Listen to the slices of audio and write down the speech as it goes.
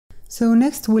So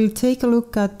next we'll take a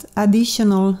look at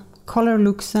additional color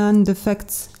looks and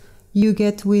effects you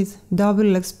get with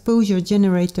Double Exposure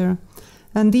Generator.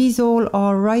 And these all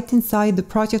are right inside the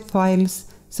project files,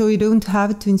 so you don't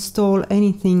have to install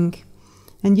anything.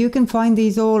 And you can find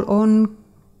these all on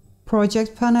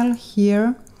project panel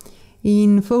here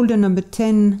in folder number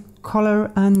 10,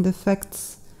 color and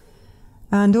effects.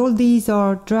 And all these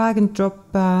are drag and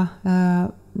drop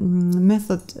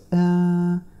method.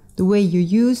 The way you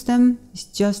use them is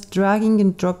just dragging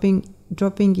and dropping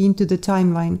into the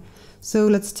timeline. So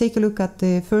let's take a look at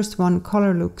the first one,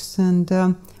 color looks, and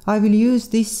I will use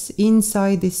this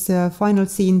inside this final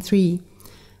scene 3.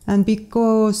 And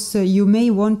because you may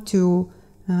want to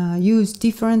use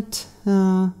different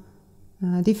color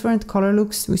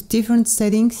looks with different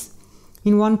settings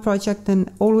in one project, then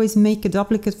always make a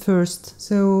duplicate first.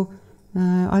 So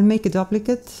I'll make a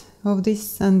duplicate of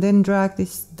this and then drag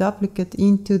this duplicate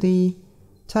into the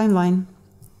timeline,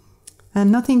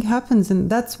 and nothing happens. And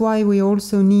that's why we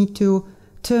also need to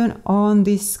turn on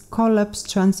this collapse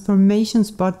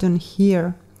transformations button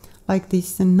here like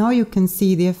this, and now you can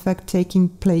see the effect taking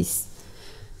place.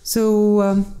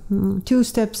 So 2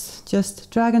 steps,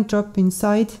 just drag and drop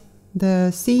inside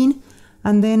the scene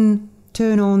and then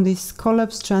turn on this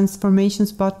collapse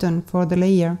transformations button for the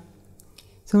layer.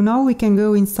 So now we can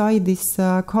go inside this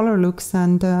color looks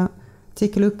and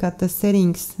take a look at the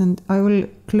settings, and I will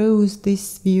close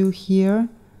this view here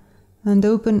and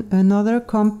open another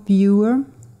comp viewer.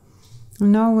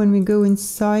 And now when we go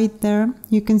inside there,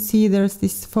 you can see there's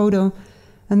this photo,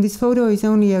 and this photo is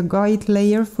only a guide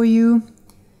layer for you.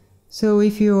 So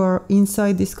if you are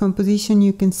inside this composition,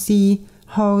 you can see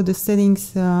how the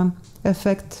settings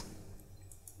affect.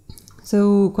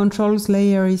 So controls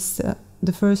layer is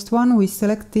the first one. We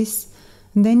select this,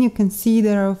 and then you can see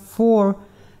there are 4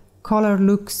 color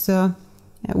looks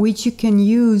which you can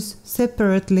use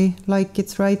separately, like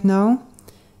it's right now.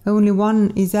 Only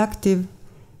one is active,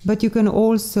 but you can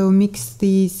also mix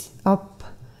these up.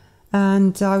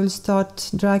 And I will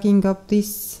start dragging up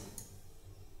this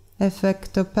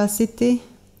effect opacity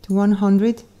to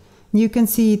 100. You can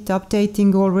see it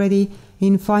updating already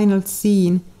in final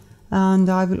scene. And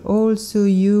I will also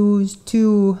use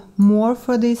 2 more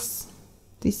for this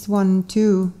one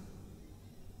too,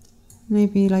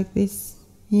 maybe like this,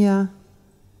 yeah,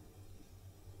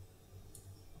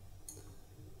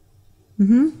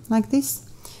 like this.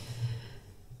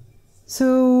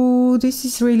 So this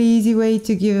is really easy way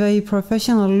to give a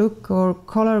professional look or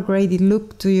color graded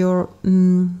look to your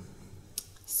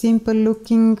simple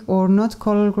looking or not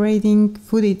color grading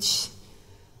footage,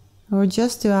 or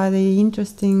just to add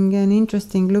an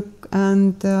interesting look.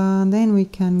 And then we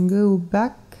can go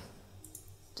back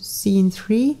to scene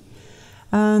 3,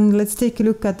 and let's take a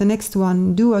look at the next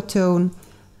one, duotone.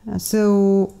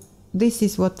 So this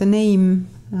is what the name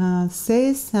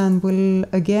says, and we'll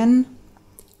again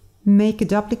make a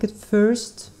duplicate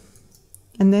first,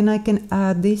 and then I can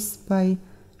add this by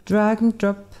drag and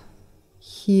drop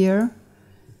here,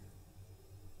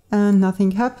 and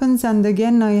nothing happens. And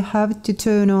again I have to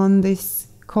turn on this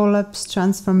collapse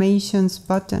transformations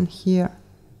button here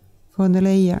for the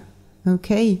layer.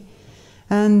 Okay,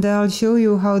 and I'll show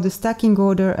you how the stacking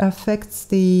order affects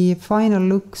the final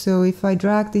look. So if I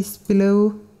drag this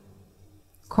below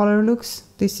color looks,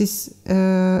 this is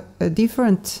a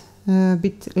different,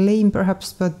 bit lame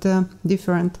perhaps, but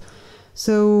different.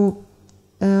 So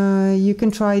you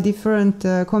can try different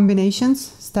combinations,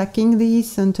 stacking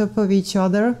these on top of each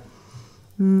other,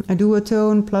 a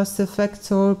duotone plus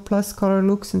effects or plus color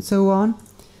looks and so on.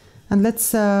 And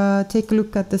let's take a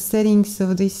look at the settings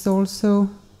of this also.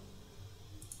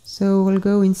 So we'll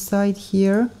go inside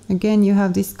here. Again, you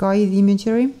have this guide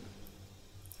imagery,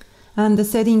 and the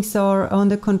settings are on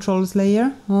the controls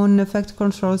layer, on effect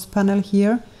controls panel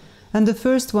here. And the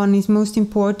first one is most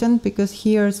important, because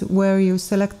here's where you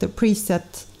select the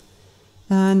preset,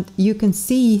 and you can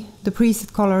see the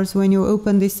preset colors when you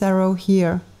open this arrow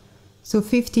here. So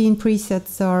 15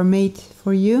 presets are made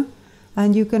for you,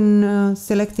 and you can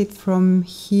select it from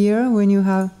here when you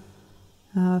have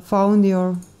found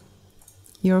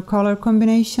your color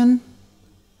combination.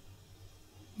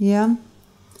 Yeah,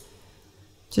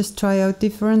 just try out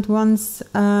different ones,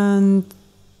 and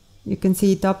you can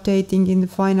see it updating in the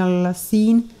final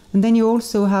scene. And then you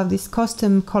also have this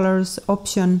custom colors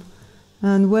option,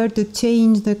 and where to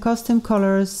change the custom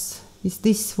colors is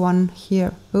this one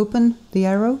here. Open the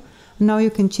arrow, and now you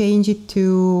can change it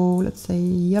to, let's say,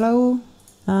 yellow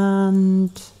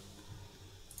and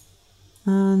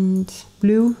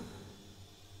blue,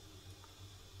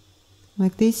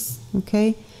 like this.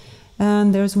 Okay,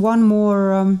 and there's one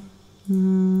more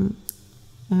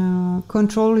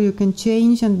control you can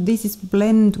change, and this is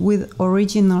blend with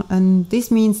original, and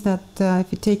this means that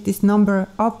if you take this number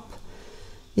up,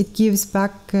 it gives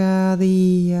back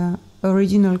the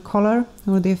original color,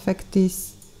 or the effect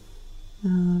is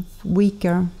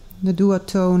weaker, the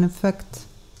duotone effect.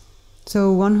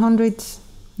 So 100,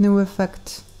 no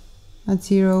effect, at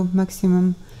 0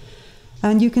 maximum.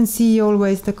 And you can see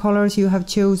always the colors you have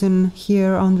chosen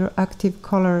here under active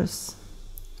colors.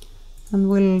 And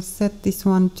we'll set this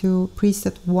one to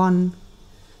preset 1.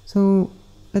 So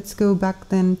let's go back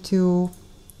then to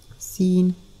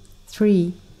scene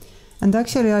 3. And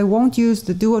actually I won't use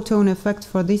the duotone effect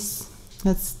for this.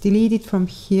 Let's delete it from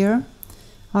here.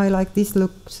 I like this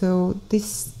look, so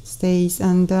this stays.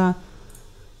 And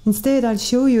instead I'll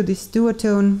show you this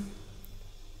duotone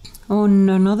on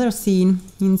another scene,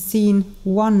 in scene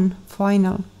 1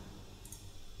 final.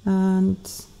 And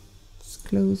let's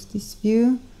close this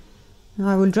view.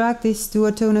 I will drag this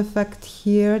duotone effect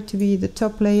here to be the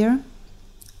top layer.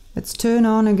 Let's turn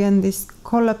on again this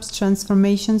collapse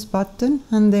transformations button,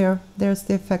 and there's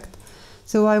the effect.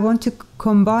 So I want to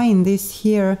combine this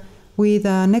here with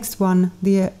next one,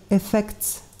 the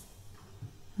effects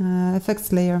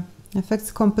layer,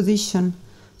 effects composition.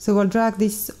 So I'll drag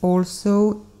this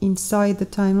also inside the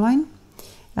timeline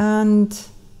and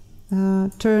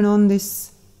turn on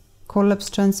this collapse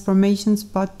transformations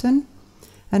button.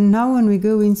 And now when we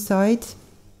go inside,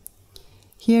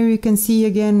 here you can see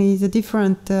again is a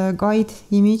different guide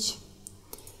image,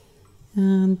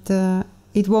 and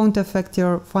it won't affect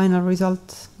your final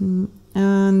result.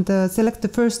 And select the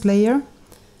first layer,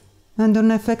 and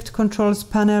on effect controls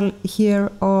panel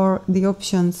here are the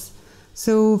options.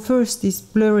 So first is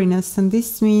blurriness, and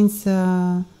this means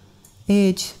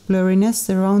edge blurriness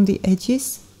around the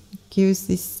edges. It gives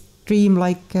this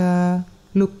dream-like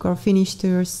look or finish to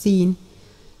your scene.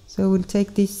 So we'll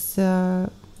take this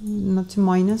not to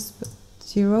minus, but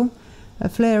 0.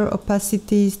 Flare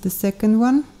opacity is the second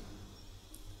one.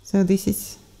 So this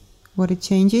is what it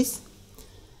changes.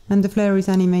 And the flare is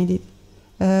animated.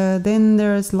 Then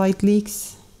there's light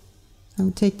leaks. I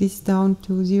will take this down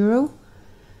to 0.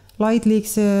 Light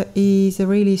leaks is a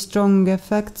really strong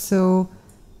effect, so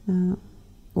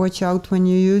watch out when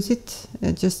you use it.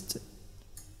 Just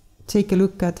take a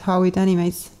look at how it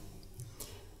animates.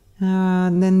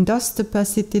 Then dust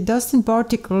opacity. Dust and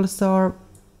particles are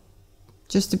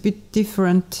just a bit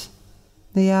different.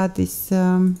 They add this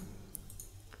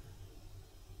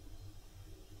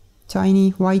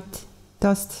tiny white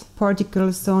dust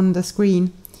particles on the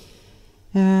screen.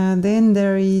 Then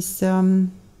there is,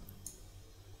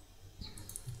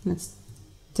 let's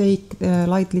take the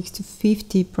light leaks to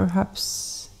 50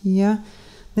 perhaps, yeah.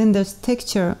 Then there's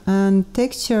texture, and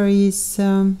texture is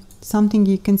something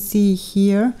you can see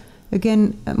here,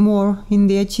 again more in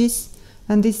the edges,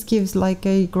 and this gives like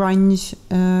a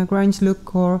grunge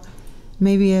look, or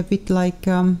maybe a bit like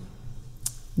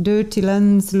dirty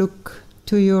lens look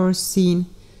to your scene.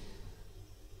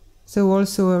 So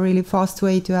also a really fast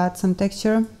way to add some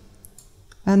texture.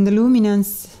 And the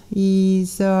luminance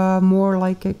is more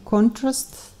like a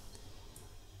contrast,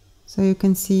 so you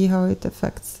can see how it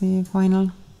affects the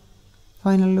final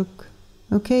look.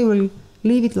 Okay, we'll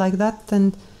leave it like that.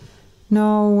 And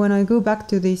now when I go back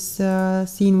to this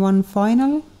scene 1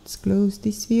 final, let's close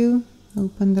this view,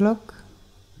 open the lock.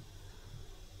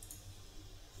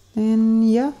 And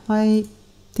yeah, I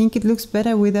think it looks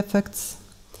better with effects,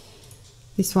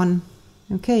 this one.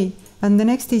 Okay, and the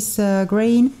next is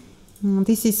grain.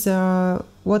 This is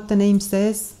what the name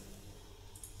says.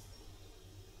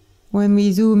 When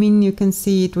we zoom in, you can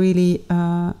see it really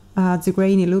adds a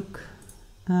grainy look.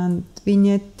 And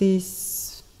vignette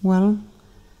is, well,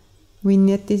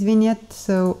 vignette is vignette,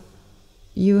 so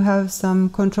you have some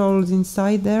controls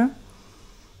inside there.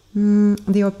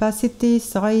 The opacity,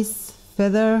 size,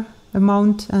 feather,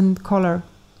 amount, and color.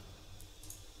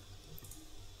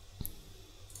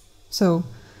 So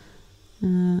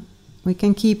we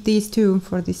can keep these two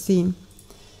for this scene.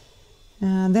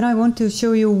 Then I want to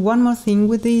show you one more thing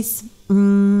with these.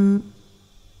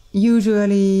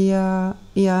 Usually,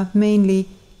 yeah, mainly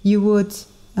you would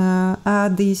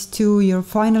add these to your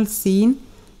final scene,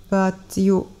 but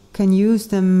you can use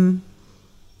them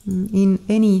in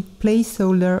any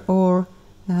placeholder or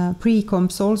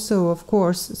pre-comps also, of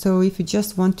course. So if you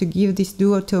just want to give this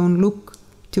duotone look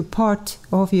to part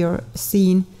of your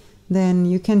scene, then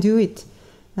you can do it.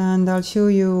 And I'll show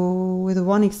you with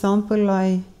one example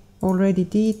I already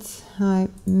did. I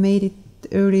made it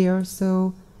earlier,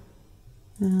 so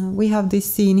we have this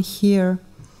scene here.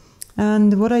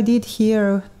 And what I did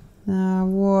here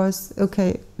was,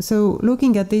 okay, so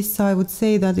looking at this, I would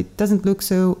say that it doesn't look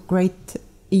so great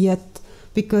yet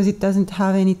because it doesn't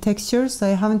have any textures. I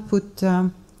haven't put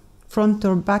front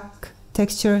or back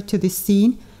texture to this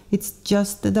scene. It's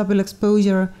just the double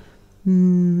exposure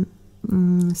scene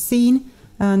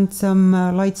and some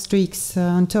light streaks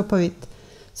on top of it.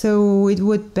 So it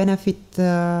would benefit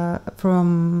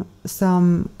from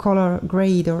some color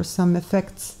grade or some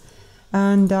effects.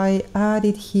 And I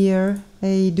added here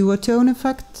a duotone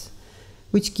effect,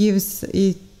 which gives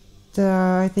it,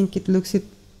 I think it looks it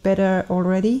better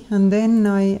already. And then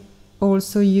I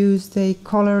also used a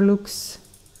color looks,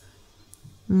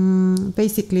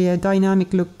 basically a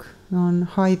dynamic look on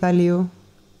high value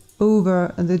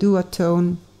over the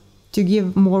duotone to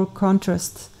give more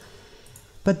contrast.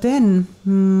 But then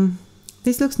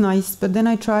this looks nice, but then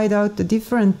I tried out a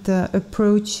different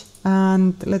approach,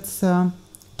 and let's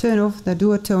turn off the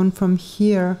duotone from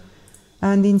here,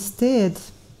 and instead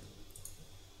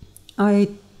I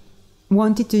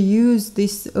wanted to use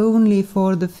this only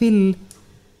for the fill.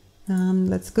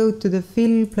 Let's go to the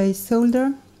fill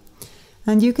placeholder,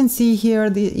 and you can see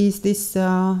here is this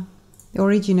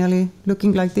originally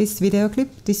looking like this video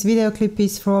clip. This video clip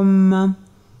is from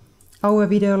our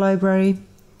video library.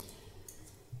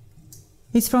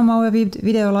 It's from our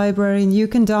video library, and you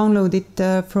can download it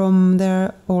from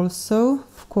there also,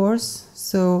 of course.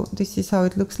 So this is how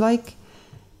it looks like.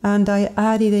 And I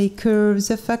added a curves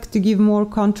effect to give more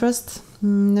contrast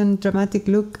and dramatic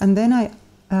look. And then I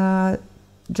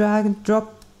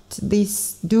dropped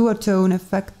this duotone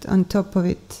effect on top of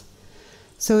it.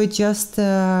 So it just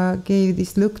gave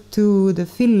this look to the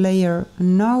fill layer.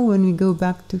 And now when we go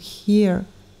back to here,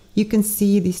 you can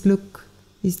see this look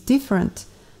is different.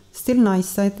 Still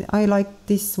nice. I like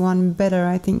this one better,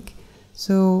 I think.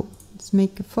 So let's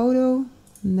make a photo,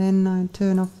 and then I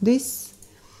turn off this,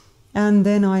 and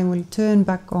then I will turn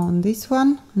back on this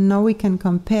one. And now we can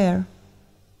compare.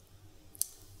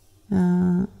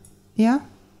 Yeah.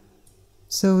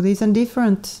 So these are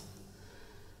different.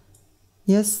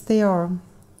 Yes, they are.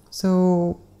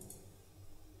 So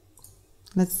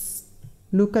let's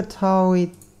look at how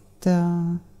it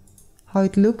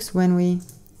looks when we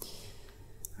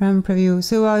RAM preview.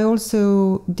 So I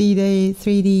also did a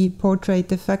 3D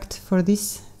portrait effect for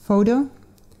this photo,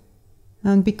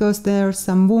 and because there's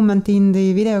some movement in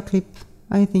the video clip,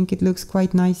 I think it looks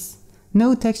quite nice.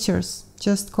 No textures,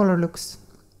 just color looks.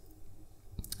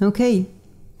 Okay,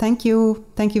 thank you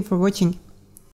for watching.